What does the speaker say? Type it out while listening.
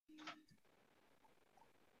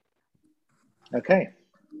Okay.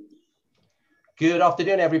 Good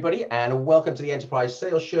afternoon, everybody, and welcome to the Enterprise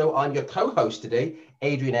Sales Show. I'm your co-host today,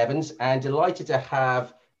 Adrian Evans, and delighted to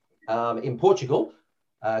have in Portugal,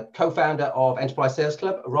 co-founder of Enterprise Sales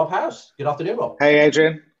Club, Rob House. Good afternoon, Rob. Hey,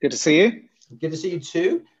 Adrian. Good to see you. Good to see you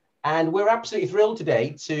too. And we're absolutely thrilled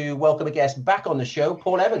today to welcome a guest back on the show,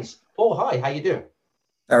 Paul Evans. Paul, hi, how you doing?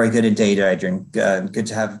 Very good indeed, Adrian. Good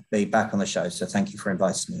to be back on the show. So thank you for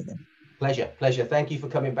inviting me again. Pleasure. Thank you for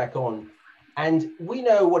coming back on. And we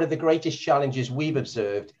know one of the greatest challenges we've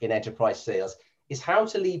observed in enterprise sales is how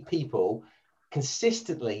to lead people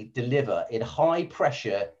consistently deliver in high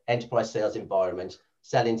pressure enterprise sales environment,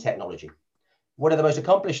 selling technology. One of the most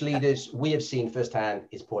accomplished leaders we have seen firsthand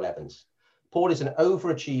is Paul Evans. Paul is an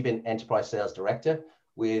overachieving enterprise sales director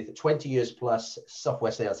with 20 years plus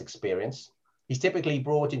software sales experience. He's typically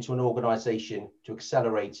brought into an organization to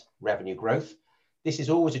accelerate revenue growth. This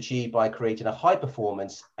is always achieved by creating a high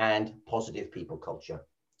performance and positive people culture.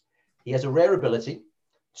 He has a rare ability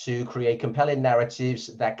to create compelling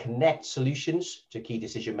narratives that connect solutions to key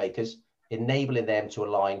decision makers, enabling them to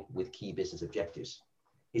align with key business objectives.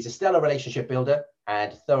 He's a stellar relationship builder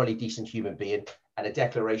and thoroughly decent human being, and a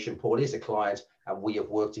declaration Paul is a client and we have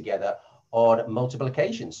worked together on multiple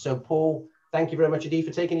occasions. So Paul, thank you very much indeed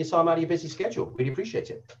for taking your time out of your busy schedule. Really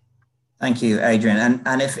appreciate it. Thank you, Adrian.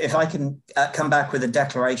 And if I can come back with a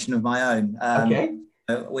declaration of my own. Okay.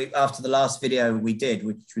 After the last video we did,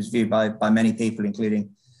 which was viewed by many people,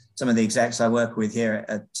 including some of the execs I work with here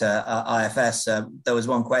at IFS, there was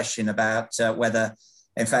one question about whether,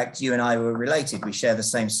 in fact, you and I were related. We share the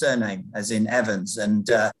same surname, as in Evans, and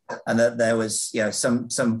that there was,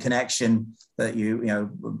 some connection that your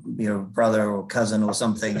brother or cousin or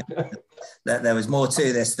something. That there was more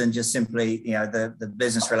to this than just simply, the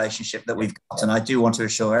business relationship that we've got. And I do want to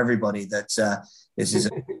assure everybody that this is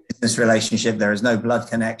a business relationship. There is no blood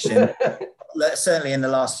connection. Certainly in the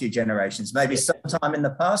last few generations, maybe sometime in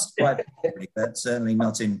the past, quite probably, but certainly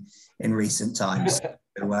not in recent times.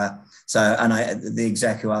 The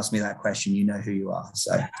exec who asked me that question, you know who you are.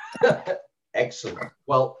 So. Excellent.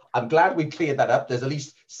 Well, I'm glad we cleared that up. There's at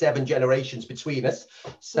least 7 generations between us.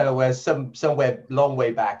 So somewhere long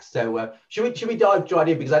way back. So should we dive right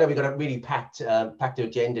in? Because I know we've got a really packed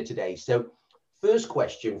agenda today. So first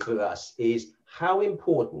question for us is, how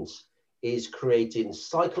important is creating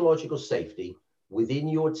psychological safety within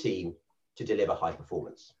your team to deliver high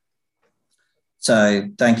performance? So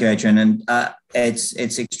thank you, Adrian. And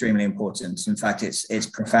it's extremely important. In fact, it's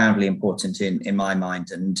profoundly important in my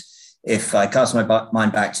mind. And if I cast my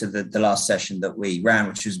mind back to the last session that we ran,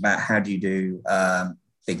 which was about how do you do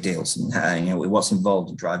big deals and how, what's involved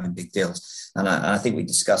in driving big deals. And I think we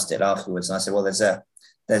discussed it afterwards. And I said, well, there's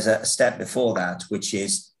a step before that, which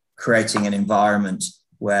is creating an environment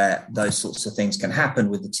where those sorts of things can happen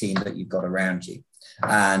with the team that you've got around you.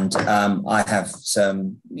 And I have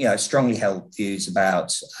some, strongly held views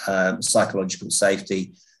about psychological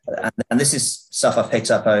safety. And this is stuff I've picked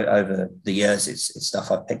up over the years. It's stuff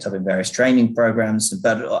I've picked up in various training programs.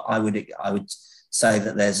 But I would say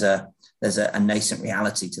that there's a nascent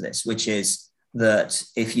reality to this, which is that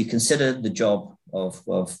if you consider the job of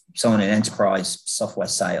someone in enterprise software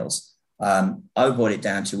sales, I would boil it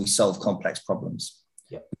down to we solve complex problems.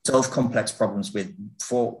 Yep. We solve complex problems with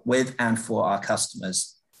and for our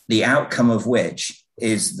customers, the outcome of which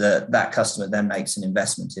is that customer then makes an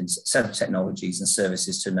investment in a set of technologies and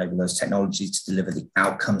services to enable those technologies to deliver the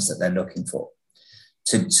outcomes that they're looking for.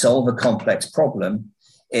 To solve a complex problem,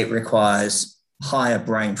 it requires higher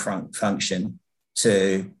brain function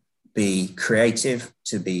to be creative,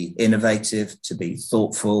 to be innovative, to be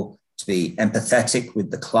thoughtful, to be empathetic with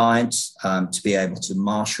the client, to be able to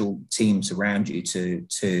marshal teams around you to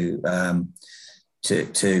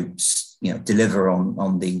deliver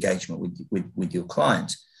on the engagement with your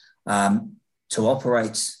client, to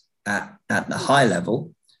operate at the high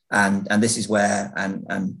level. And this is where,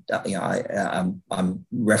 I'm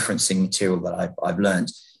referencing material that I've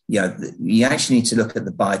learned. You actually need to look at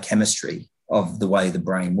the biochemistry of the way the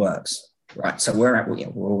brain works, right? So we're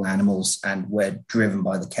all animals, and we're driven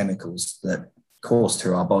by the chemicals that course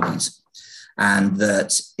through our bodies. And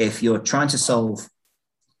that if you're trying to solve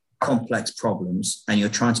complex problems and you're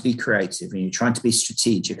trying to be creative and you're trying to be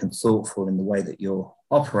strategic and thoughtful in the way that you're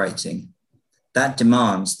operating, that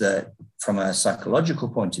demands that from a psychological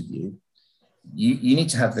point of view, you need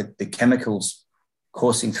to have the chemicals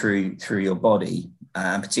coursing through your body,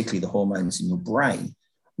 and particularly the hormones in your brain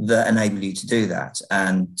that enable you to do that.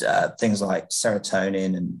 And things like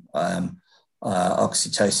serotonin and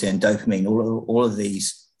oxytocin, dopamine, all of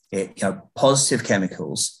these positive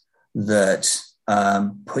chemicals that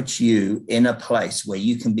puts you in a place where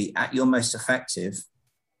you can be at your most effective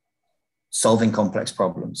solving complex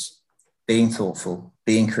problems, being thoughtful,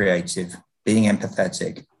 being creative, being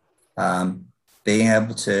empathetic, being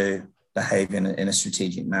able to behave in a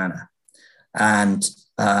strategic manner. And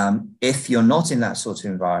if you're not in that sort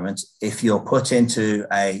of environment, if you're put into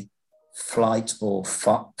a flight or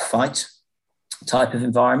fight type of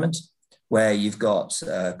environment where you've got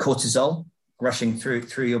cortisol rushing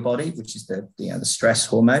through your body, which is the stress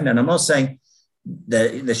hormone. And I'm not saying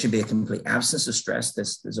that there should be a complete absence of stress.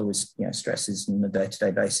 There's always stresses on a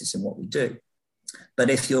day-to-day basis in what we do. But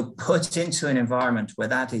if you're put into an environment where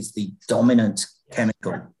that is the dominant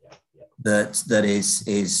chemical that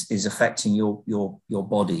is affecting your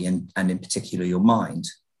body and in particular your mind,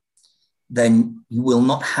 then you will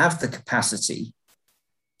not have the capacity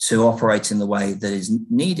to operate in the way that is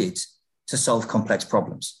needed to solve complex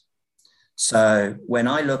problems. So when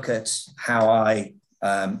I look at how I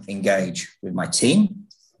engage with my team,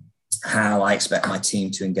 how I expect my team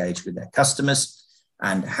to engage with their customers,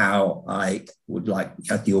 and how I would like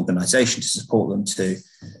the organization to support them to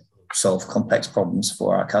solve complex problems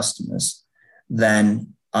for our customers,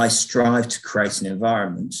 then I strive to create an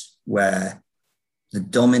environment where the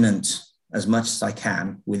dominant, as much as I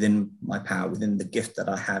can, within my power, within the gift that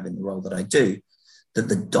I have in the role that I do, that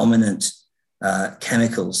the dominant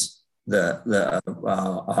chemicals that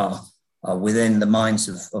are within the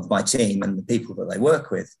minds of my team and the people that they work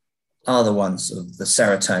with are the ones of the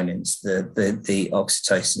serotonins, the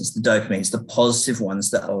oxytocins, the dopamines, the positive ones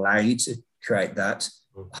that allow you to create that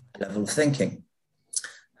level of thinking.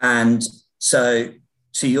 And so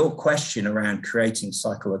to your question around creating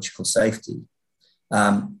psychological safety,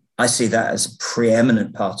 I see that as a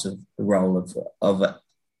preeminent part of the role of a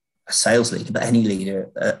sales leader, but any leader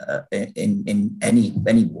in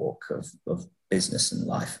any walk of business and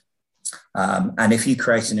life. And if you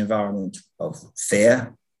create an environment of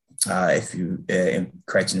fear, if you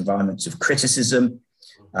create an environment of criticism,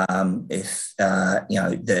 if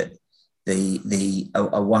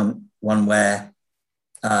one where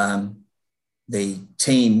the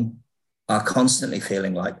team are constantly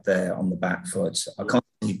feeling like they're on the back foot, are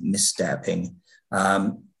constantly misstepping,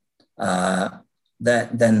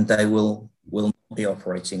 then they will not be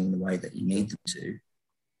operating in the way that you need them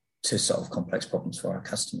to solve complex problems for our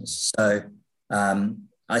customers. So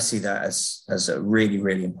I see that as a really,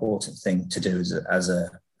 really important thing to do as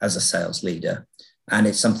a sales leader, and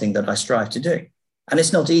it's something that I strive to do. And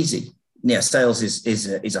it's not easy. Sales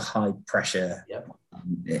is a high pressure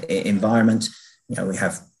environment. We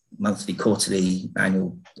have monthly, quarterly,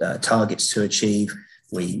 annual targets to achieve.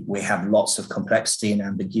 We have lots of complexity and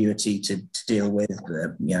ambiguity to deal with,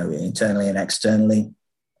 internally and externally,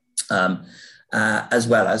 as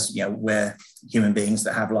well as we're human beings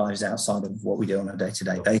that have lives outside of what we do on a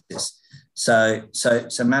day-to-day basis. So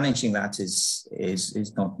managing that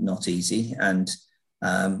is not easy. And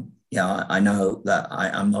I know that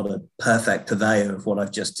I'm not a perfect purveyor of what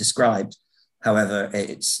I've just described. However,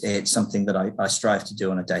 it's something that I strive to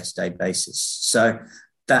do on a day-to-day basis. So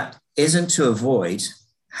that isn't to avoid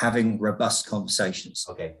having robust conversations.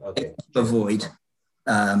 Okay. Avoid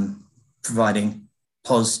providing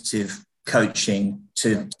positive coaching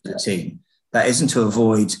to the team. That isn't to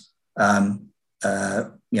avoid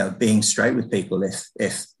being straight with people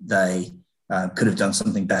if they could have done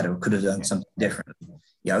something better or could have done something different.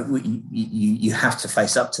 You have to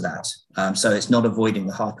face up to that. So it's not avoiding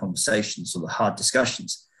the hard conversations or the hard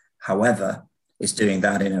discussions. However, it's doing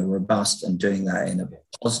that in a robust and doing that in a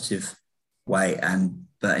positive way,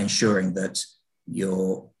 but ensuring that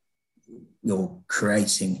you're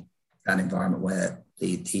creating an environment where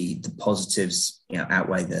the positives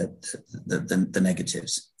outweigh the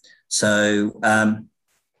negatives. So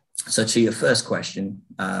to your first question,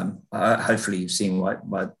 hopefully you've seen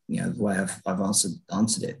the way I've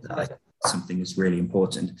answered it. That something is really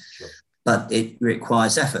important, sure. But it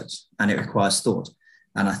requires effort and it requires thought.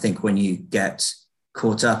 And I think when you get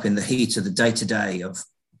caught up in the heat of the day-to-day of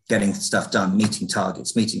getting stuff done, meeting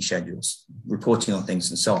targets, meeting schedules, reporting on things,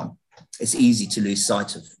 and so on, it's easy to lose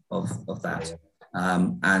sight of that.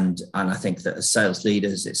 And I think that as sales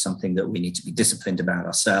leaders, it's something that we need to be disciplined about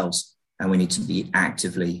ourselves, and we need to be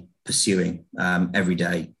actively pursuing every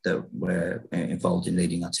day that we're involved in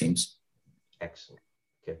leading our teams. Excellent.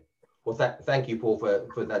 Okay. Well, thank you, Paul,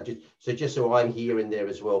 for that. Just so I'm hearing there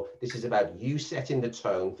as well, this is about you setting the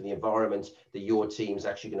tone for the environment that your team's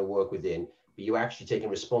actually going to work within, but you actually taking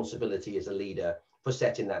responsibility as a leader for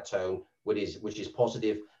setting that tone, which is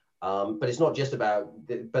positive. But it's not just about,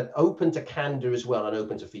 but open to candor as well, and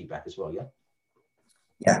open to feedback as well.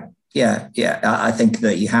 Yeah. I think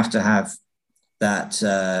that you have to have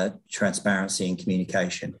that transparency and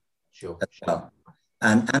communication Sure. as well.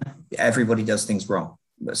 And everybody does things wrong.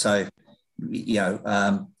 So,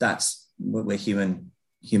 we're human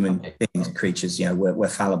beings, creatures, we're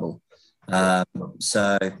fallible.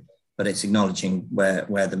 But it's acknowledging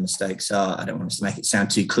where the mistakes are. I don't want to make it sound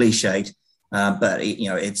too cliched, but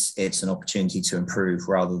it's an opportunity to improve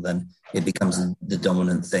rather than it becomes the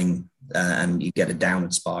dominant thing and you get a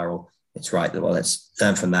downward spiral. It's right. Well, let's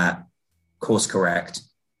learn from that, course correct,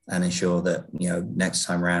 and ensure that next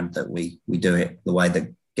time around that we do it the way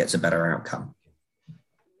that gets a better outcome.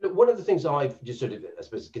 Look, one of the things I've just sort of, I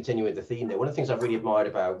suppose, continuing the theme there, one of the things I've really admired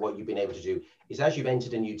about what you've been able to do is as you've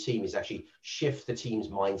entered a new team is actually shift the team's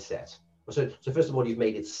mindset. So first of all, you've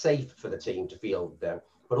made it safe for the team to feel them,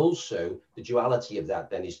 but also the duality of that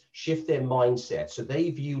then is shift their mindset. So they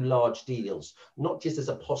view large deals, not just as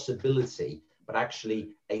a possibility, but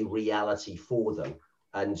actually a reality for them.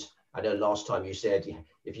 And I know last time you said,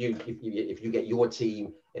 if you get your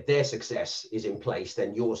team, if their success is in place,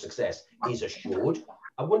 then your success is assured.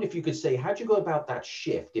 I wonder if you could say, how do you go about that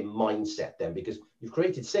shift in mindset then? Because you've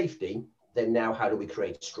created safety, then now how do we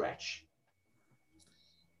create stretch?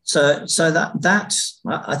 So that's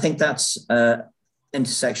I think that's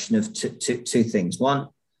intersection of two things.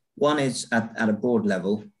 One is at a broad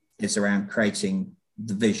level, is around creating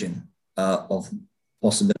the vision of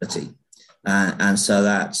possibility, and so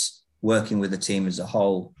that's working with the team as a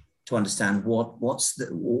whole to understand what's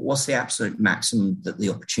the absolute maximum that the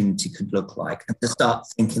opportunity could look like, and to start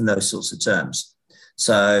thinking those sorts of terms.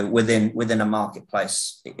 So within a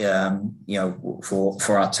marketplace,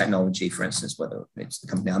 for our technology, for instance, whether it's the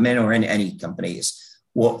company I'm in or in any company, is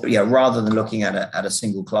rather than looking at a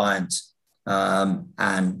single client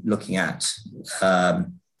and looking at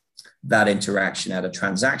that interaction at a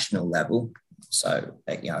transactional level. So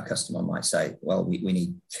a customer might say, well, we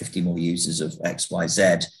need 50 more users of X, Y,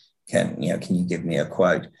 Z. Can you give me a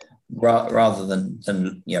quote? Rather than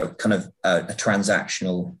kind of a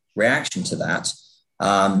transactional reaction to that,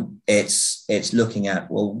 it's looking at,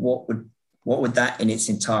 well, what would that in its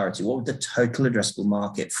entirety, what would the total addressable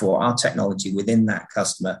market for our technology within that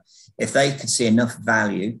customer, if they could see enough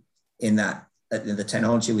value in that, in the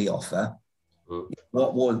technology we offer,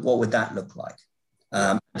 what would that look like?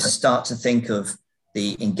 To start to think of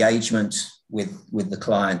the engagement with the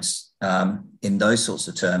clients in those sorts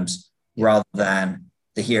of terms, rather than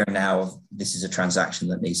the here and now of this is a transaction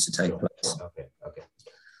that needs to take place. Okay.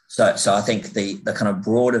 So I think the kind of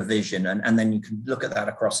broader vision, and then you can look at that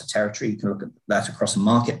across a territory, you can look at that across a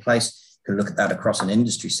marketplace, you can look at that across an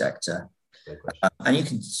industry sector, and you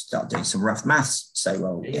can start doing some rough maths. Say,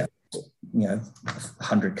 well,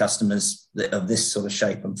 100 customers of this sort of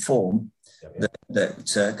shape and form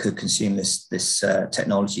that could consume this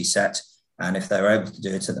technology set, and if they're able to do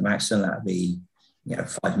it at the maximum, that'd be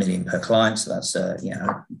 5 million per client. So that's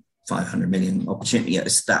 500 million opportunity.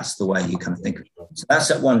 That's the way you kind of think of it. So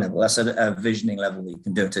that's at one level. That's at a visioning level that you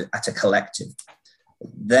can do it at a collective.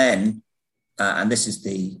 Then, and this is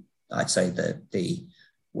I'd say the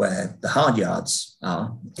where the hard yards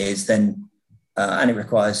are, is then, and it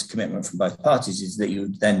requires commitment from both parties, is that you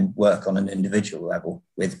would then work on an individual level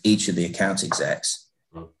with each of the account execs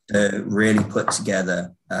to really put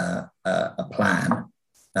together a plan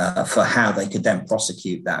for how they could then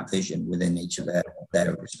prosecute that vision within each of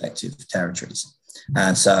their respective territories.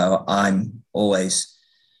 And so I'm always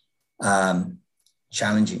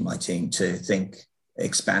challenging my team to think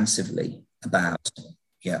expansively about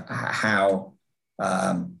how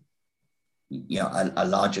a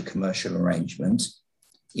larger commercial arrangement,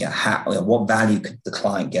 what value could the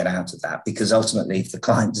client get out of that? Because ultimately, if the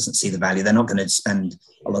client doesn't see the value, they're not going to spend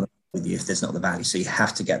a lot of money with you if there's not the value. So you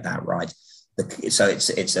have to get that right. So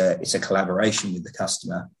it's a collaboration with the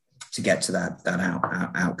customer to get to that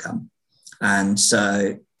outcome. And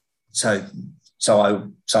so I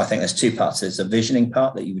think there's two parts. There's a visioning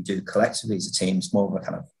part that you would do collectively as a team. It's more of a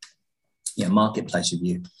kind of marketplace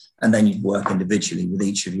review, and then you'd work individually with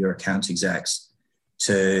each of your account execs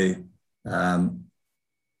to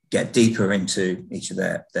get deeper into each of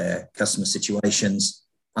their customer situations,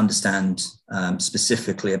 understand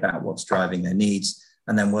specifically about what's driving their needs,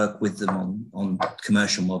 and then work with them on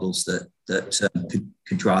commercial models that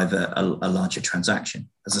could drive a larger transaction,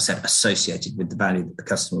 as I said, associated with the value that the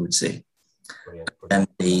customer would see. Brilliant. And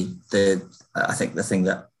I think the thing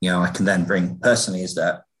that I can then bring personally is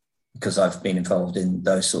that, because I've been involved in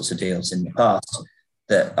those sorts of deals in the past,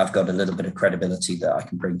 that I've got a little bit of credibility that I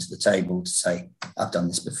can bring to the table to say, I've done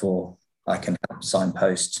this before. I can help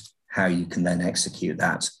signpost how you can then execute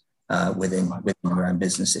that within your own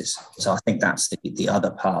businesses. So I think that's the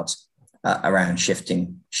other part around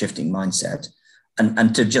shifting mindset.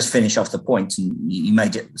 and to just finish off the point, and you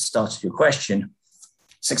made it at the start of your question,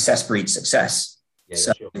 success breeds success. Yeah,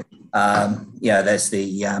 so, sure. There's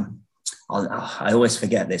the, I always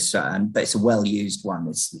forget this, but it's a well-used one.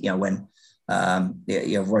 It's, when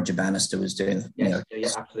Roger Bannister was doing,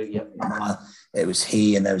 Absolutely, yeah. It was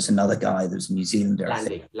he, and there was another guy, there was a New Zealander.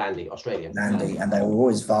 Landy, Australian. Landy, and they were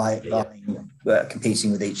always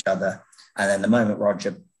competing with each other. And then the moment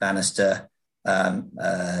Roger Bannister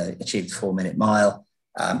achieved the 4-minute mile,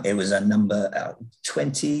 it was a number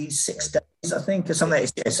 26 days, I think, or something.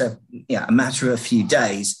 It's a matter of a few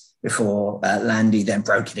days before Landy then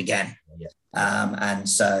broke it again. And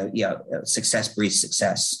so, success breeds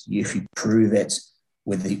success. If you prove it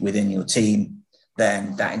within your team,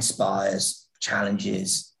 then that inspires,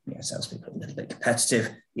 challenges, salespeople a little bit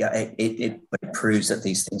competitive. It proves that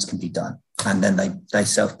these things can be done. And then they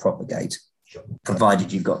self-propagate,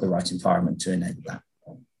 provided you've got the right environment to enable that.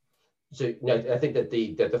 So, I think that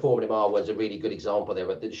the 4-minute mile was a really good example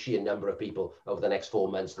there of the sheer number of people over the next 4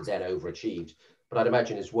 months that then overachieved. But I'd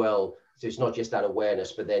imagine as well, so it's not just that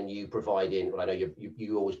awareness, but then you provide I know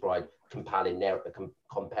you always provide compelling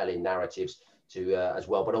narratives to as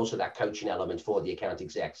well, but also that coaching element for the account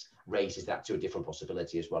execs raises that to a different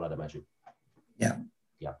possibility as well, I'd imagine. Yeah.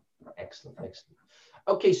 Excellent.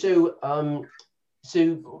 Okay, so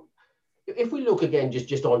if we look again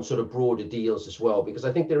just on sort of broader deals as well, because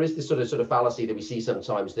I think there is this sort of fallacy that we see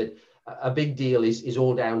sometimes that a big deal is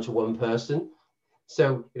all down to one person.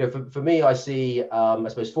 So, for me, I see, I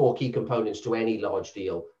suppose, 4 key components to any large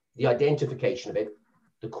deal: the identification of it,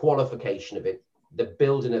 the qualification of it, the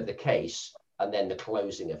building of the case, and then the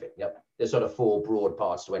closing of it. There's sort of 4 broad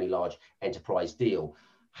parts to any large enterprise deal.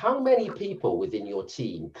 How many people within your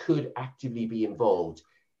team could actively be involved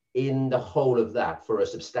in the whole of that for a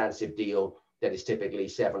substantive deal that is typically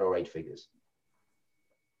 7 or 8 figures?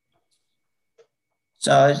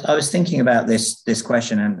 So I was thinking about this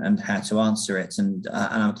question and how to answer it, and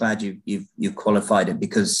I'm glad you've qualified it,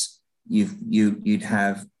 because you'd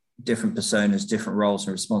have different personas, different roles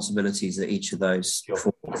and responsibilities at each of those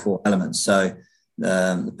four elements. So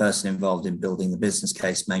the person involved in building the business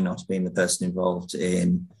case may not have been the person involved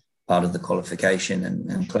in part of the qualification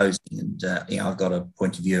and closing. And I've got a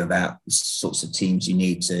point of view about the sorts of teams you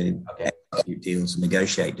need to execute deals and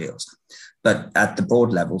negotiate deals. But at the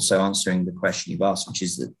broad level, so answering the question you've asked, which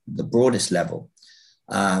is the broadest level,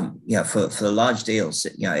 for the large deals,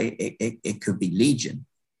 it could be legion.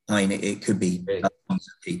 I mean, it could be thousands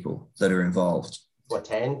of people that are involved. What,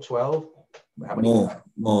 10, 12? How many?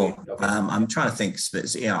 More. Okay. I'm trying to think.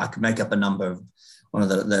 I could make up a number of one of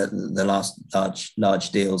the last large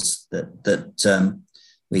deals that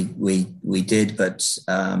we did, but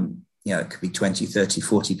it could be 20, 30,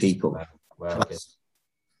 40 people. Wow. Okay.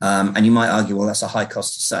 And you might argue, well, that's a high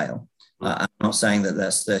cost of sale. I'm not saying that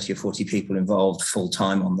there's 30 or 40 people involved full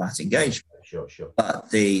time on that engagement. Sure. But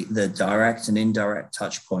the direct and indirect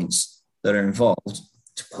touch points that are involved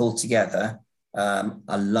to pull together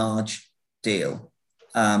a large deal,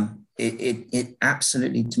 it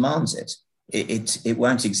absolutely demands it. It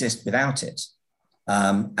won't exist without it.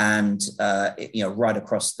 Right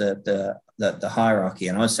across the hierarchy.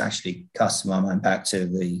 And I was actually casting my mind back to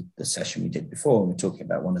the session we did before. We were talking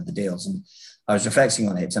about one of the deals, and I was reflecting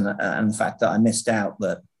on it and the fact that I missed out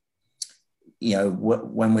that,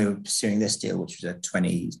 when we were pursuing this deal, which was a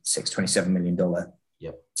 $27 million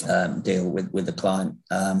deal with the client,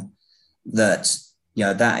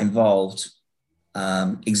 that involved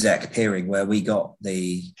exec peering, where we got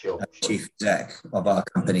the chief exec of our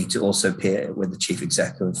company to also peer with the chief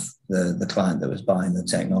exec of the client that was buying the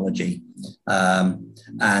technology,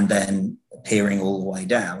 and then peering all the way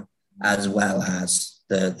down, as well as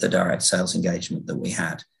the direct sales engagement that we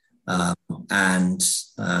had. I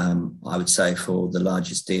would say for the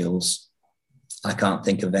largest deals, I can't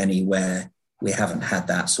think of any where we haven't had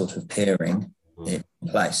that sort of peering in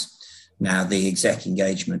place. Now, the exec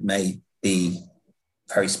engagement may be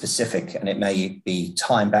very specific and it may be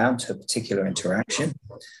time bound to a particular interaction.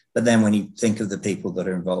 But then when you think of the people that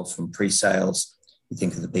are involved from pre-sales, you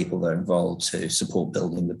think of the people that are involved to support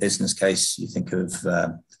building the business case, you think of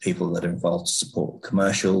the people that are involved to support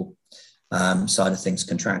commercial side of things,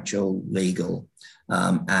 contractual, legal,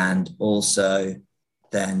 and also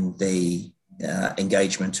then the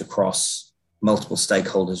engagement across multiple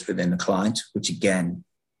stakeholders within the client, which again,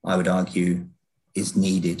 I would argue is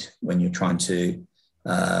needed when you're trying to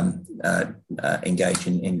engage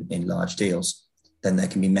in large deals. Then there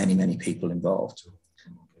can be many, many people involved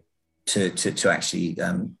to actually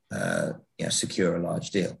secure a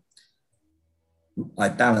large deal. I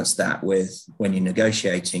balance that with when you're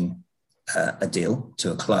negotiating a deal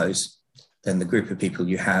to a close, then the group of people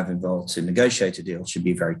you have involved to negotiate a deal should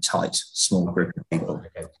be a very tight, small group of people.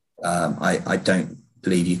 I don't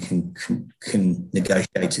believe you can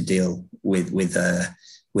negotiate a deal with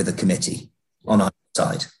a committee on either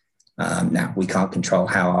side. Now, we can't control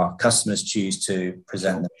how our customers choose to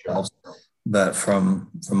present themselves, but from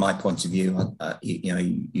my point of view,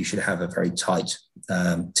 you should have a very tight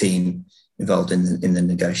team involved in the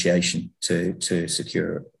negotiation to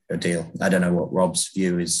secure a deal. I don't know what Rob's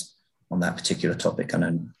view is on that particular topic. I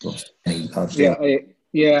know Rob's any large deal.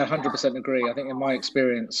 Yeah, 100% agree. I think in my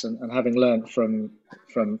experience and having learned from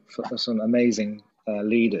some amazing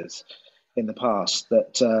leaders in the past,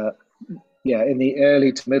 that in the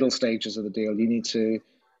early to middle stages of the deal, you need to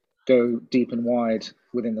go deep and wide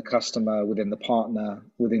within the customer, within the partner,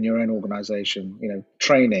 within your own organization.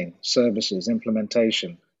 Training, services,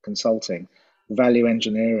 implementation, consulting, value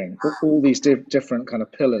engineering, all these different kind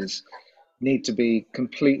of pillars need to be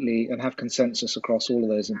completely and have consensus across all of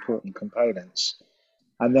those important components.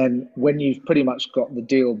 And then when you've pretty much got the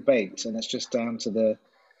deal baked and it's just down to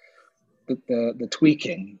the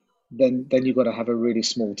tweaking, then you've got to have a really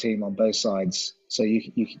small team on both sides. So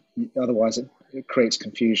you otherwise it creates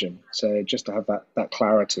confusion. So just to have that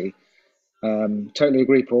clarity. Totally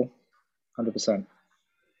agree, Paul. 100%.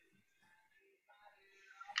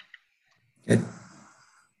 Good.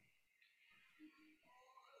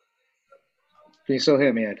 Can you still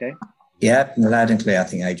hear me okay? Yeah, loud and clear. I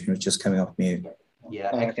think Adrian was just coming off mute. Yeah.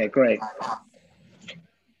 Okay, great.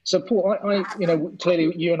 So Paul, I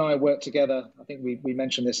clearly you and I worked together. I think we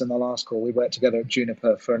mentioned this in the last call. We worked together at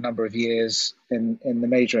Juniper for a number of years in the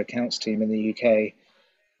major accounts team in the UK,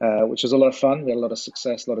 which was a lot of fun. We had a lot of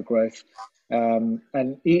success, a lot of growth.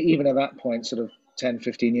 And even at that point, sort of 10,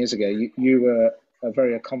 15 years ago, you were a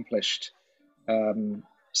very accomplished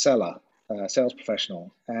seller, sales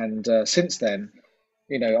professional. And since then,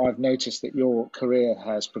 I've noticed that your career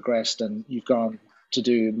has progressed and you've gone to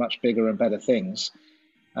do much bigger and better things,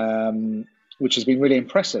 which has been really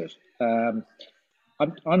impressive.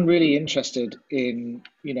 I'm really interested in,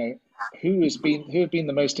 who have been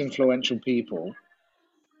the most influential people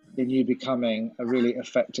in you becoming a really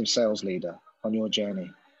effective sales leader on your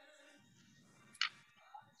journey.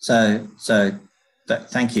 So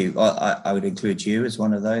thank you. I would include you as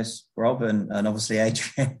one of those, Rob, and obviously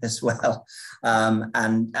Adrian as well. And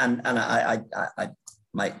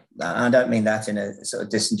I don't mean that in a sort of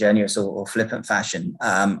disingenuous or flippant fashion.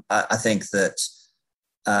 I think that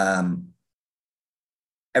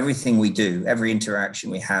everything we do, every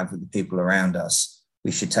interaction we have with the people around us,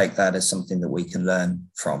 we should take that as something that we can learn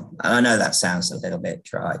from. And I know that sounds a little bit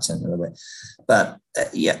trite and a little bit, but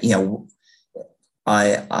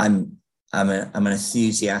I'm an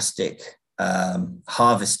enthusiastic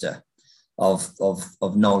harvester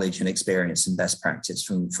of knowledge and experience and best practice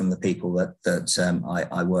from the people that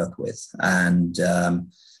I work with, and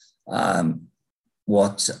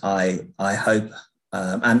what I hope,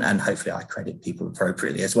 and hopefully I credit people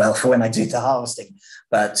appropriately as well for when I do the harvesting.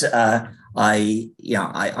 But I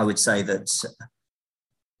would say that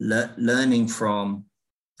learning from,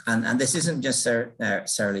 and this isn't just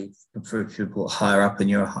necessarily for people higher up in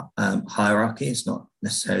your hierarchy. It's not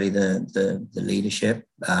necessarily the leadership.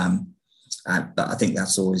 But I think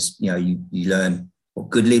that's always, you learn what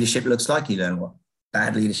good leadership looks like, you learn what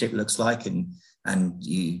bad leadership looks like, and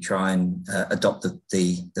you try and adopt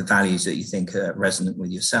the values that you think are resonant with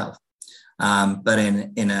yourself. But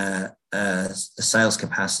in a sales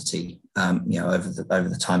capacity, over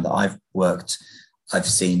the time that I've worked, I've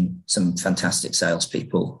seen some fantastic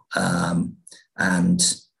salespeople,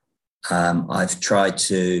 and I've tried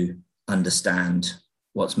to understand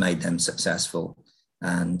what's made them successful.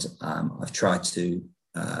 And I've tried to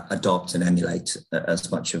adopt and emulate as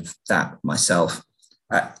much of that myself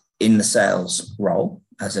in the sales role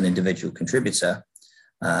as an individual contributor.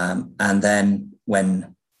 And then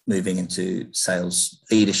when moving into sales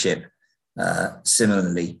leadership,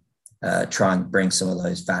 similarly, try and bring some of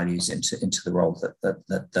those values into the role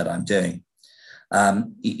that I'm doing.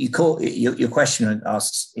 Your question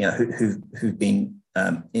asks, who've been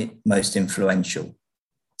most influential.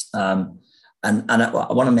 And I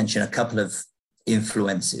want to mention a couple of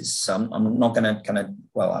influences. So I'm not going to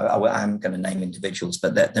I am going to name individuals,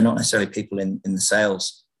 but they're not necessarily people in the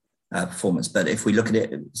sales performance. But if we look at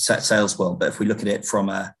it, sales world, but if we look at it from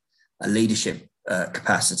a leadership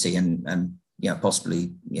capacity and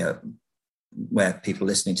possibly where people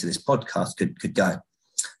listening to this podcast could go.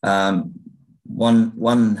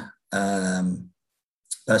 One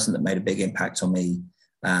person that made a big impact on me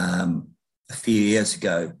a few years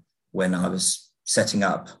ago, when I was setting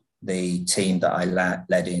up the team that I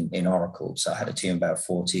led in Oracle. So I had a team of about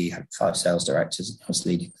 40, had 5 sales directors. I was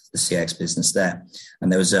leading the CX business there.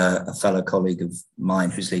 And there was a fellow colleague of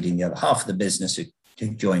mine who's leading the other half of the business who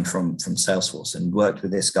joined from Salesforce, and worked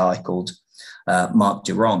with this guy called Mark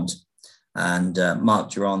Durand. And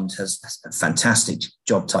Mark Durand has a fantastic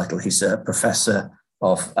job title. He's a professor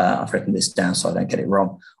of, I've written this down so I don't get it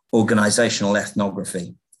wrong, organizational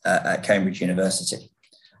ethnography at Cambridge University.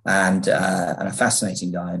 And a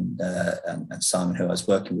fascinating guy, and Simon, who I was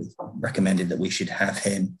working with, recommended that we should have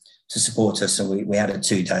him to support us. So we had a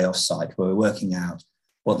 2-day offsite where we were working out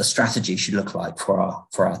what the strategy should look like for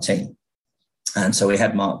our team. And so we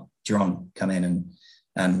had Mark Durand come in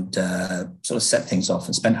and sort of set things off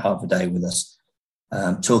and spent half a day with us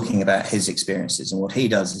talking about his experiences. And what he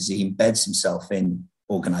does is he embeds himself in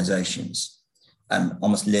organizations and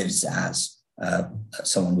almost lives as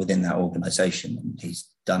someone within that organization. And he's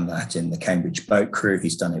done that in the Cambridge boat crew.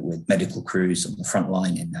 He's done it with medical crews on the front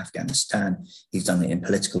line in Afghanistan. He's done it in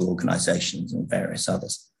political organizations and various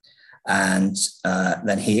others. And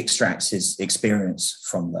then he extracts his experience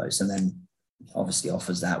from those, and then obviously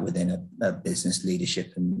offers that within a business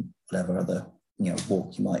leadership and whatever other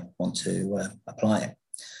walk you might want to apply it.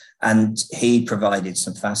 And he provided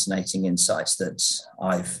some fascinating insights that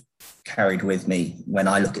I've carried with me when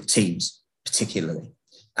I look at teams, particularly,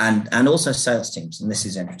 and also sales teams. And this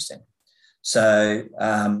is interesting. So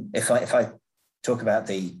if I talk about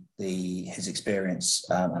his experience,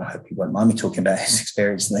 and I hope you won't mind me talking about his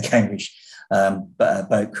experience in the Cambridge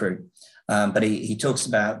boat crew, but he talks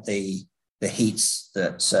about the heats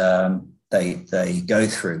that they go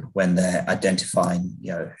through when they're identifying,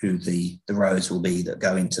 who the rowers will be that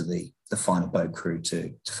go into the final boat crew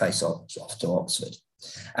to face off to Oxford.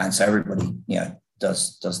 And so everybody,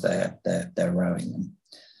 does their rowing.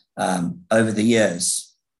 And over the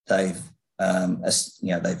years, they've had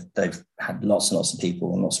lots and lots of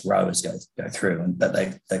people and lots of rowers go through, but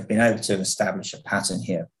they've been able to establish a pattern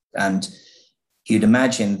here. And you'd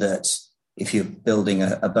imagine that if you're building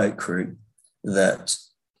a boat crew, that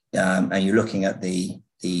and you're looking at the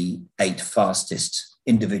 8 fastest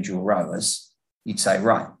individual rowers, you'd say,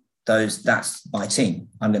 right, that's my team.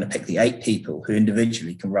 I'm going to pick the 8 people who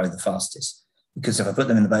individually can row the fastest, because if I put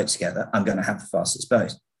them in the boat together, I'm going to have the fastest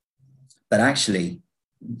boat. But actually,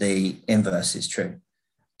 the inverse is true.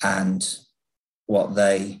 And what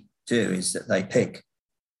they do is that they pick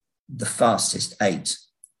the fastest 8,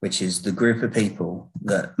 which is the group of people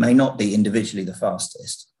that may not be individually the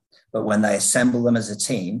fastest, but when they assemble them as a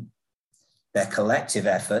team, their collective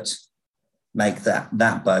effort make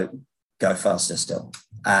that boat go faster still.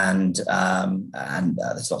 And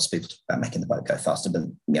there's lots of people talk about making the boat go faster, but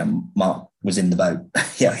Mark was in the boat.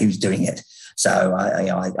 He was doing it. So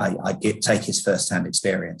I take his firsthand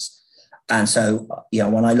experience. And so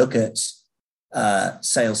when I look at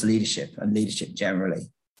sales leadership and leadership generally,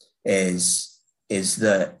 is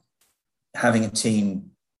that having a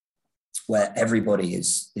team where everybody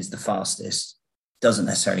is the fastest doesn't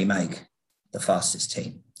necessarily make the fastest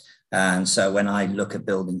team. And so when I look at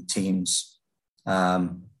building teams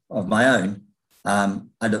of my own,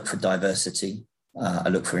 I look for diversity, I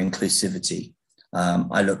look for inclusivity,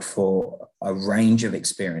 I look for a range of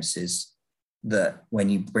experiences that when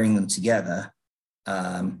you bring them together,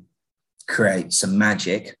 create some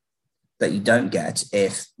magic that you don't get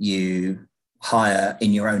if you hire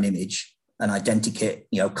in your own image an identikit,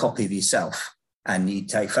 copy of yourself, and you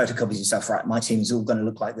take photocopies of yourself. Right, my team is all going to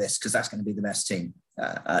look like this because that's going to be the best team.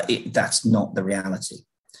 That's not the reality,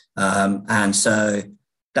 and so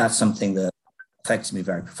that's something that affected me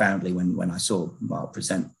very profoundly when I saw Mark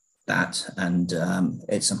present that, and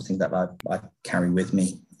it's something that I carry with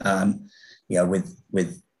me.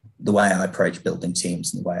 With the way I approach building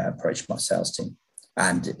teams and the way I approach my sales team,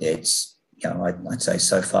 and it's I'd say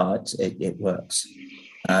so far it works.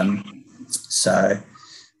 So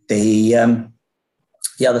the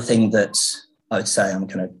other thing that I would say, I'm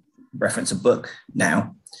going to reference a book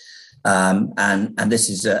now, and this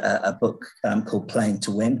is a book called Playing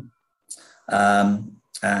to Win,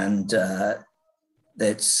 and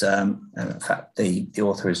it's in fact the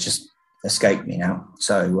author has just escaped me now,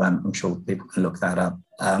 so I'm sure people can look that up.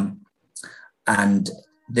 And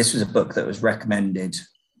this was a book that was recommended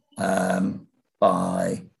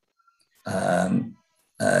by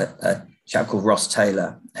a chap called Ross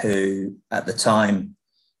Taylor, who at the time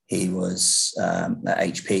he was at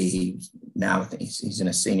HP. I think he's in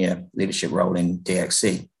a senior leadership role in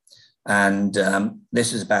DXC. And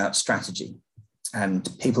this is about strategy. And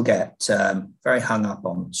people get very hung up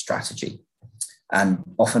on strategy and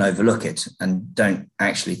often overlook it and don't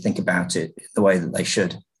actually think about it the way that they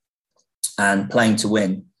should. And Playing to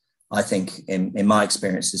Win I think in my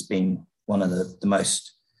experience has been one of the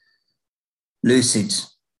most lucid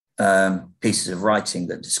pieces of writing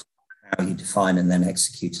that describe how you define and then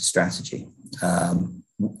execute a strategy.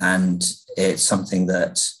 And it's something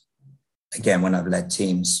that, again, when I've led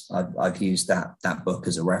teams, I've used that book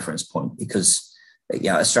as a reference point, because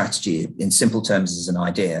a strategy in simple terms is an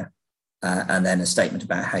idea, and then a statement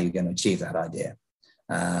about how you're going to achieve that idea.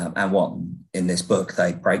 And what in this book,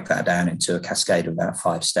 they break that down into a cascade of about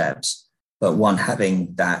 5 steps, but one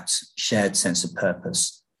having that shared sense of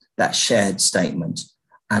purpose, that shared statement,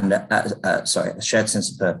 and a shared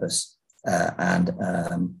sense of purpose and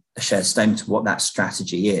a shared statement of what that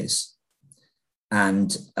strategy is,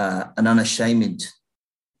 and an unashamed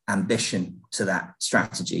ambition to that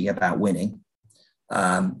strategy about winning,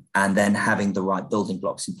 and then having the right building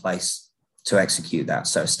blocks in place to execute that.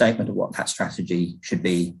 So a statement of what that strategy should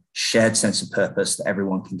be, shared sense of purpose that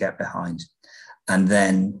everyone can get behind. And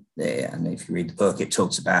then, and if you read the book, it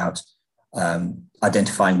talks about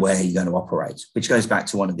identifying where you're going to operate, which goes back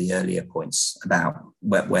to one of the earlier points about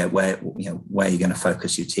where you're going to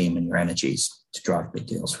focus your team and your energies to drive big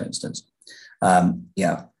deals, for instance. How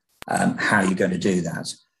you're going to do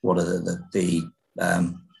that, what are the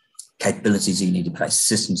capabilities you need in place,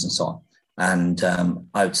 systems and so on. And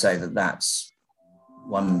I would say that that's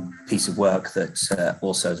one piece of work that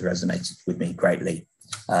also has resonated with me greatly,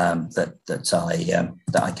 that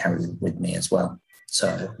I carry with me as well.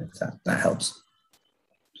 So that helps.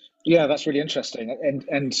 Yeah, that's really interesting.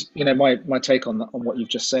 And my take on what you've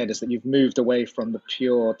just said is that you've moved away from the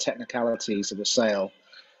pure technicalities of the sale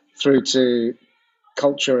through to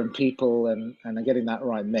culture and people and getting that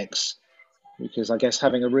right mix. Because I guess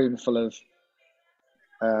having a room full of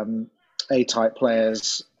A-type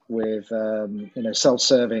players with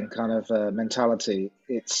self-serving kind of mentality,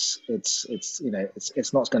 it's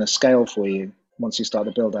not going to scale for you once you start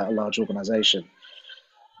to build out a large organization.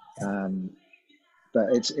 But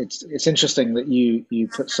it's interesting that you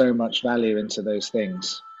put so much value into those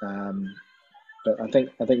things. But I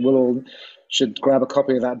think we'll all should grab a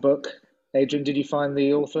copy of that book. Adrian, did you find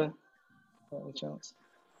the author by any chance?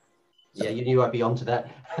 Yeah, you knew I'd be onto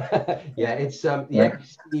that. Yeah, it's the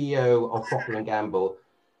ex-CEO of Procter & Gamble,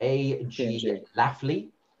 A.G. Lafley,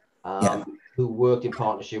 who worked in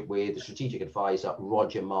partnership with the strategic advisor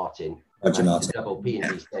Roger Martin. To double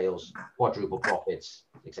P&G sales, quadruple profits,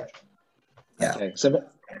 etc. Yeah. Okay, so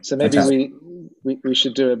maybe we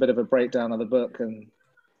should do a bit of a breakdown of the book and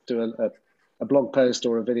do a blog post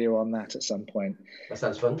or a video on that at some point. That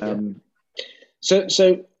sounds fun. So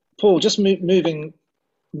Paul, just moving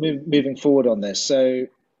forward on this. So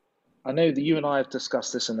I know that you and I have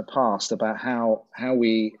discussed this in the past about how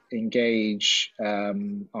we engage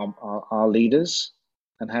our leaders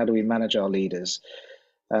and how do we manage our leaders.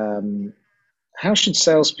 How should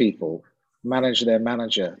salespeople manage their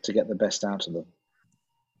manager to get the best out of them?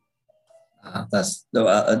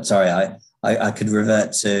 Sorry, I could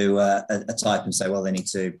revert to a type and say, well, they need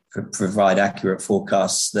to provide accurate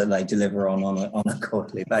forecasts that they deliver on a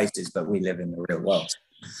quarterly basis, but we live in the real world.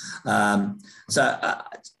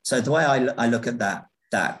 So the way I look at that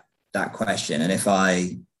question, and if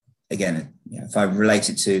I relate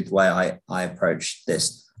it to the way I approach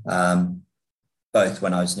this, both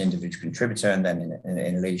when I was an individual contributor and then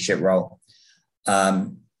in a leadership role,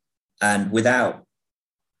 and without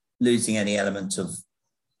losing any element of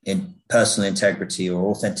personal integrity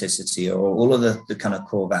or authenticity or all of the kind of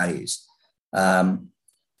core values. From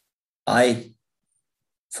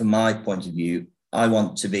my point of view, I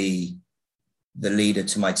want to be the leader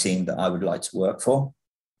to my team that I would like to work for.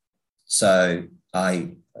 So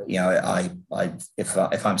if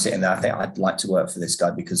I'm sitting there, I think I'd like to work for this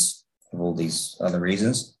guy because of all these other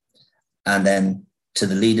reasons. And then to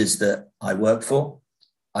the leaders that I work for,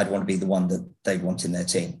 I'd want to be the one that they want in their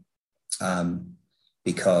team,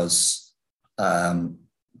 because of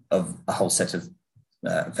a whole set of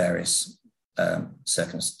various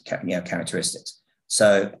characteristics.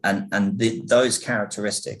 So, and those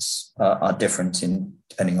characteristics are different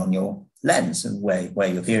depending on your lens and where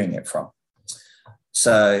you're viewing it from.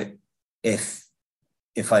 So, if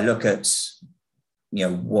I look at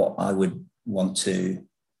what I would want to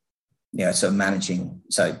so managing,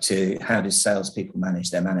 so to how do salespeople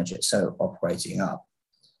manage their manager? So operating up,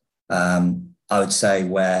 I would say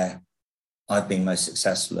where I've been most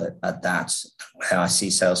successful at that, where I see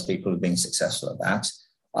salespeople being successful at that,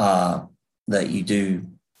 that you do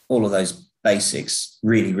all of those basics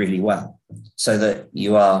really, really well, so that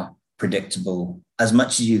you are predictable as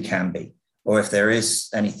much as you can be. Or if there is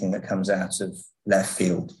anything that comes out of left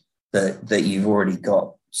field, that you've already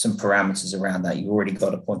got some parameters around that. You've already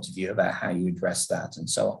got a point of view about how you address that and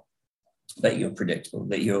so that you're predictable,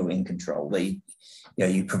 that you're in control, that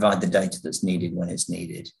you provide the data that's needed when it's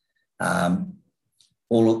needed.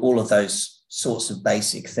 All of those sorts of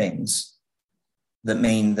basic things that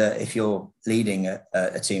mean that if you're leading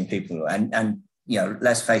a team of people, and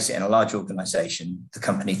let's face it, in a large organization, the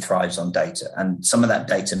company thrives on data, and some of that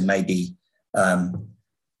data may be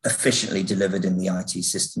efficiently delivered in the IT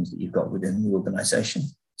systems that you've got within the organization.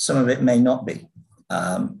 Some of it may not be.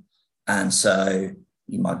 And so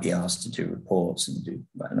you might be asked to do reports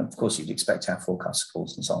and of course you'd expect to have forecast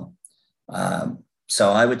calls and so on.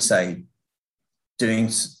 So I would say doing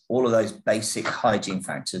all of those basic hygiene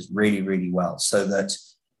factors really, really well, so that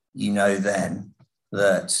you know then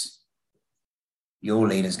that your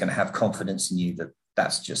leader is going to have confidence in you that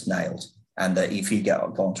that's just nailed, and that if you get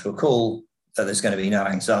onto a call, that there's going to be no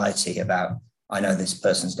anxiety about, I know this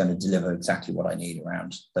person's going to deliver exactly what I need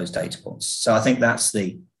around those data points. So I think that's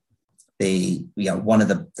the one of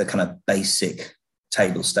the kind of basic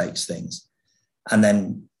table stakes things. And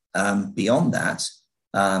then beyond that,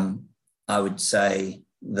 I would say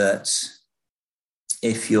that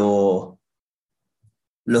if you're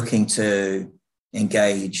looking to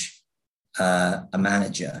engage a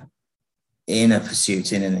manager in a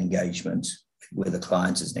pursuit, in an engagement with a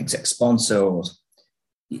client as an exec sponsor, or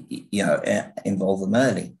involve them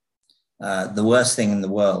early. The worst thing in the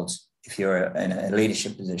world, if you're in a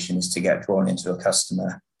leadership position, is to get drawn into a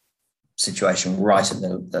customer situation right at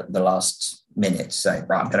the last minute. Say,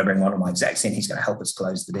 right, I'm going to bring one of my execs in. He's going to help us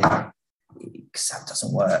close the deal. Because that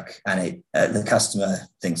doesn't work, and the customer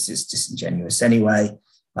thinks it's disingenuous anyway,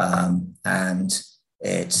 and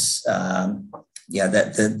it's you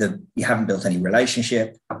haven't built any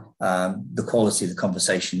relationship. The quality of the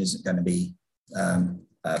conversation isn't going to be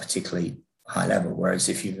particularly high level. Whereas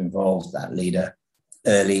if you've involved that leader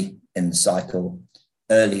early in the cycle,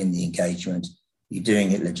 early in the engagement, you're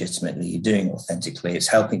doing it legitimately, you're doing it authentically, it's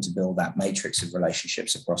helping to build that matrix of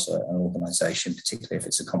relationships across an organization, particularly if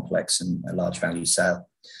it's a complex and a large value sale.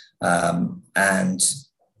 And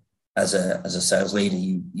as a sales leader,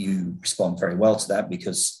 you respond very well to that,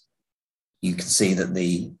 because you can see that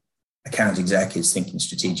the account exec is thinking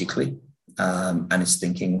strategically, and is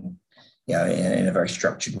thinking in a very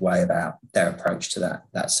structured way about their approach to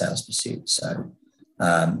that sales pursuit. So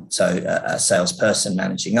a salesperson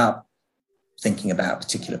managing up, thinking about a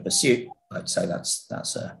particular pursuit, I'd say that's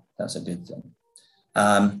a good thing.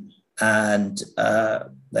 And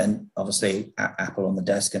then obviously Apple on the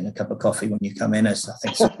desk and a cup of coffee when you come in, as I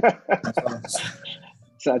think.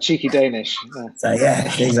 It's that cheeky Danish. So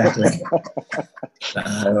yeah, exactly.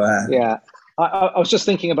 Yeah, I was just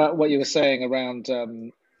thinking about what you were saying around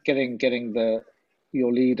getting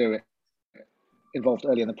your leader involved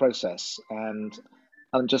early in the process, and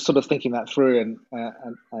I'm just sort of thinking that through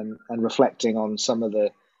and reflecting on some of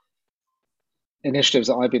the initiatives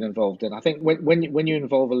that I've been involved in. I think when you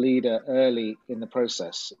involve a leader early in the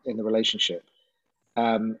process, in the relationship,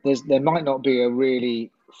 there might not be a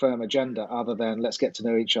really firm agenda other than let's get to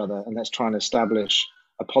know each other and let's try and establish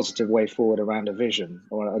a positive way forward around a vision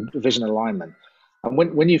or a vision alignment. And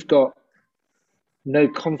when you've got no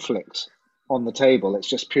conflict on the table, it's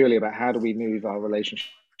just purely about how do we move our relationship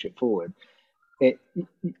forward.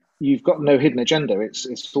 You've got no hidden agenda.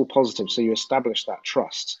 It's all positive. So you establish that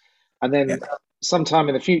trust. And then sometime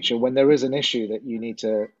in the future, when there is an issue that you need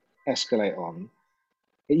to escalate on,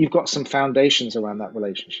 you've got some foundations around that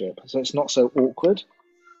relationship. So it's not so awkward.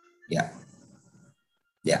 Yeah.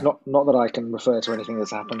 Not that I can refer to anything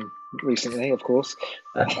that's happened recently, of course.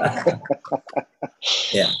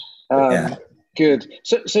 Yeah. Good.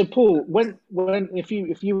 So Paul, if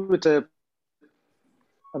you were to,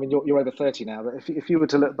 I mean, you're over 30 now, but if you were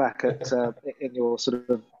to look back at in your sort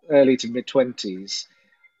of early to mid 20s,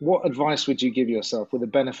 what advice would you give yourself with the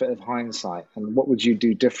benefit of hindsight, and what would you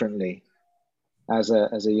do differently as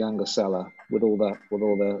a younger seller with all the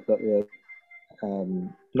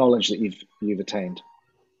knowledge that you've attained?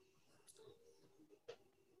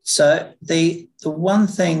 So the one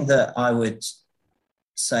thing that I would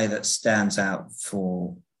say that stands out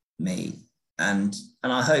for me, and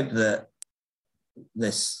I hope that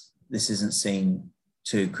this isn't seen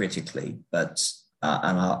too critically, but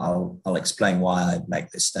and I'll explain why I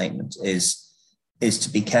make this statement, is to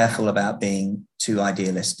be careful about being too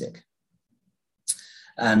idealistic.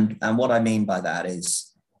 And what I mean by that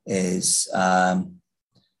is a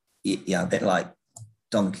bit like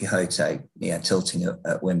Don Quixote, tilting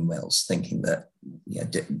at windmills, thinking that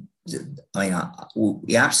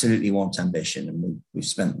we absolutely want ambition, and we've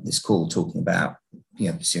spent this call talking about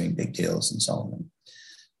pursuing big deals and so on.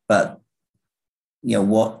 But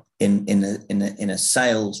what in a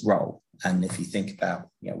sales role, and if you think about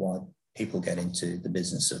why people get into the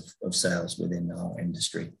business of sales within our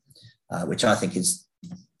industry, which I think is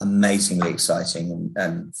amazingly exciting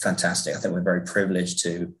and fantastic. I think we're very privileged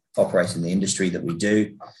to operate in the industry that we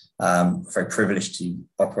do, very privileged to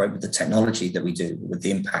operate with the technology that we do, with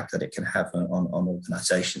the impact that it can have on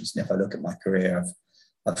organizations. And if I look at my career,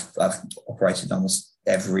 I've operated almost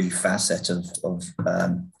every facet of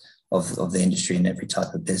the industry and every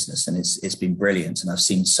type of business, and it's been brilliant. And I've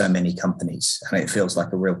seen so many companies, and it feels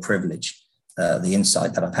like a real privilege, the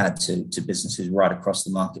insight that I've had to businesses right across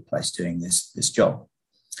the marketplace doing this job.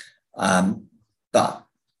 But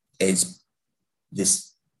it's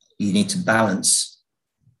this, you need to balance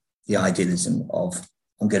the idealism of,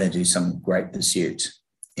 I'm going to do some great pursuit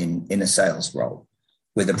in a sales role,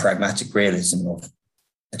 with a pragmatic realism of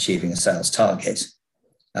achieving a sales target,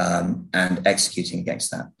 and executing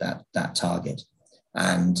against that target.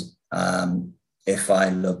 And if I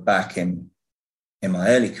look back in my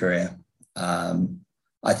early career,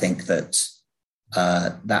 I think that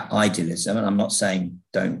that idealism, and I'm not saying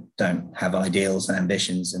don't have ideals and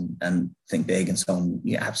ambitions and think big and so on,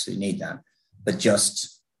 you absolutely need that, but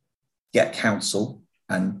just get counsel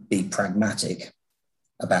and be pragmatic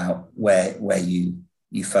about where you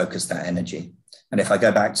focus that energy. And if I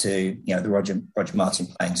go back to the Roger Martin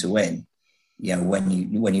Playing to Win, when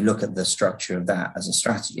you look at the structure of that as a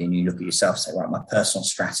strategy, and you look at yourself, say, right, my personal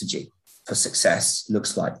strategy for success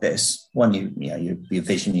looks like this. One, your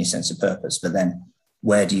vision, your sense of purpose, but then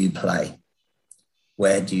where do you play?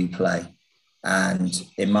 Where do you play? And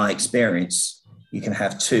in my experience, you can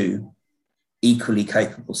have two equally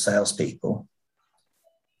capable salespeople,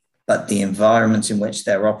 but the environment in which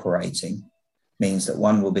they're operating means that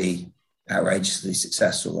one will be outrageously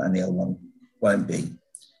successful and the other one won't be.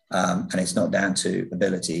 And it's not down to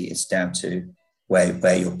ability; it's down to where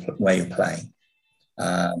you're playing.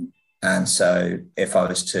 And so, if I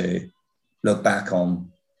was to look back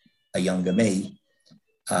on a younger me,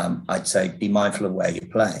 I'd say be mindful of where you're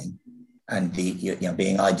playing, and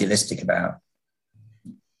being idealistic about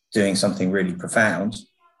doing something really profound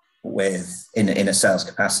in a sales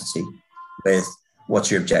capacity. With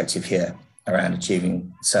what's your objective here around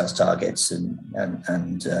achieving sales targets and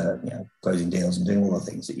closing deals and doing all the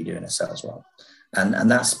things that you do in a sales role. And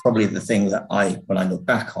that's probably the thing that when I look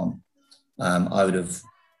back on, I would have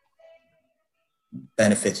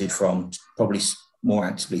benefited from, probably more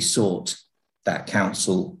actively sought that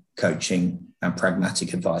counsel, coaching and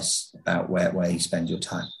pragmatic advice about where you spend your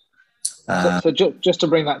time. So just to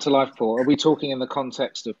bring that to life, Paul, are we talking in the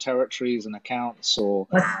context of territories and accounts, or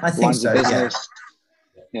I think lines so, of business?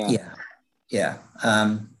 Yeah.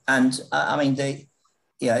 And I mean,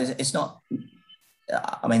 it's not,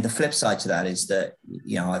 I mean, the flip side to that is that,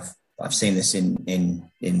 I've seen this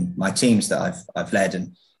in my teams that I've led,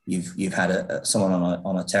 and you've had someone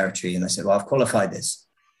on a territory, and they said, well, I've qualified this.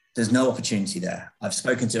 There's no opportunity there. I've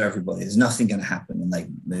spoken to everybody. There's nothing going to happen, and they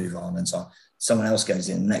move on. And so someone else goes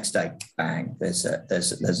in the next day, bang, there's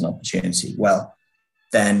an opportunity. Well,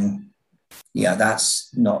 then,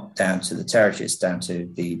 that's not down to the territory. It's down to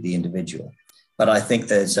the individual. But I think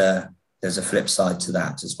there's a flip side to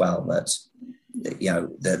that as well. That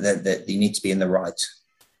that you need to be in the right.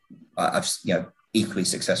 I've equally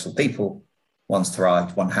successful people. One's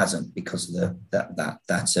thrived, one hasn't, because of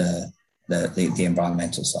the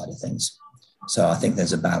environmental side of things. So I think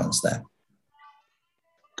there's a balance there.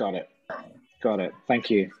 Got it. Thank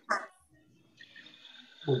you.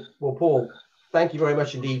 Well, Paul, thank you very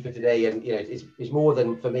much indeed for today. And it's more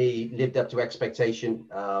than, for me, lived up to expectation.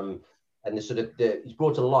 And it's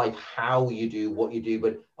brought to life how you do what you do,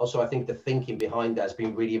 but also I think the thinking behind that has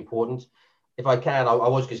been really important. If I can, I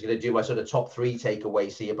was just going to do my sort of top 3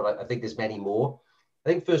 takeaways here, but I think there's many more. I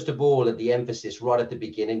think, first of all, at the emphasis right at the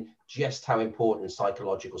beginning, just how important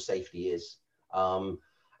psychological safety is. And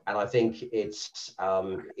I think it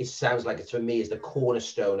sounds like, for me, is the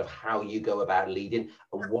cornerstone of how you go about leading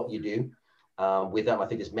and what you do. With that, I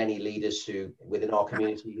think there's many leaders within our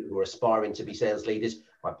community who are aspiring to be sales leaders.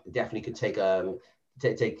 I definitely could take some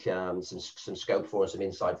scope for some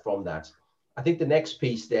insight from that. I think the next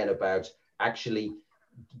piece then about actually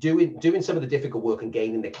doing some of the difficult work and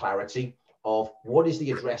gaining the clarity of what is the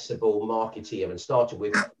addressable market here, and starting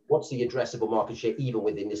with what's the addressable market share even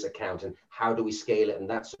within this account, and how do we scale it, and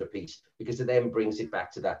that sort of piece, because it then brings it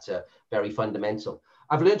back to that very fundamental.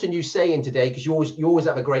 I've learned a new saying today, because you always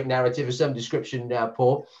have a great narrative or some description now,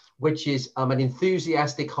 Paul, which is I'm an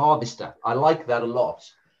enthusiastic harvester. I like that a lot.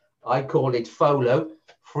 I call it FOLO,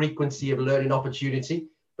 frequency of learning opportunity,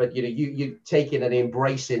 but you taking and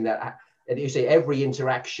embracing that, and you say every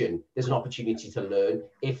interaction there's an opportunity to learn.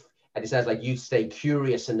 If And it sounds like you stay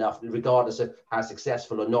curious enough, regardless of how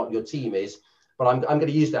successful or not your team is. But I'm going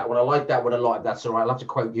to use that one. I like that one a lot. If that's all right. I'll have to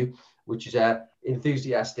quote you, which is a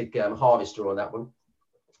enthusiastic harvester on that one.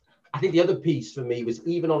 I think the other piece for me was,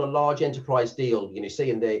 even on a large enterprise deal, you know,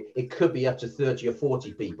 saying it could be up to 30 or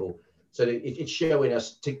 40 people. So it's showing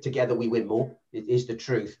us together we win more. It is the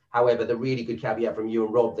truth. However, the really good caveat from you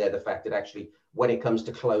and Rob there, the fact that actually when it comes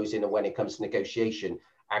to closing and when it comes to negotiation,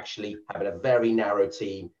 actually having a very narrow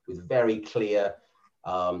team with very clear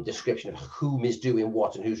description of whom is doing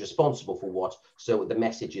what and who's responsible for what, so the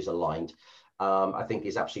message is aligned, I think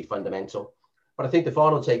is absolutely fundamental. But I think the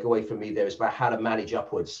final takeaway from me there is about how to manage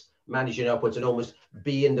upwards. Managing upwards and almost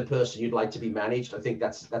being the person you'd like to be managed. I think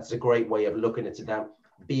that's a great way of looking at it now.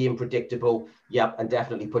 Being predictable, yep, and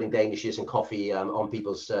definitely putting Danishes and coffee on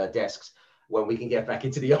people's desks when we can get back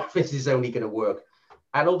into the office is only going to work.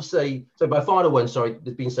 And obviously, so my final one, sorry,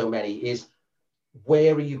 there's been so many, is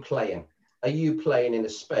where are you playing? Are you playing in a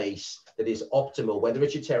space that is optimal, whether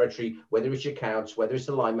it's your territory, whether it's your accounts, whether it's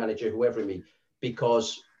the line manager, whoever it may be,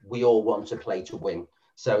 because we all want to play to win.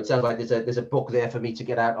 So it sounds like there's a book there for me to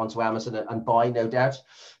get out onto Amazon and buy, no doubt.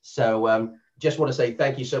 So just want to say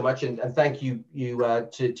thank you so much, and thank you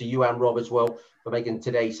to you and Rob as well for making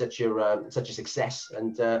today such a success,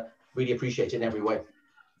 and really appreciate it in every way.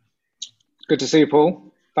 Good to see you,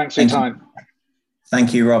 Paul. Thanks for your time.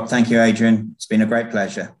 Thank you, Rob. Thank you, Adrian. It's been a great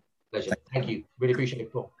pleasure. Pleasure. Thank you. Really appreciate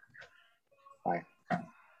it, Paul.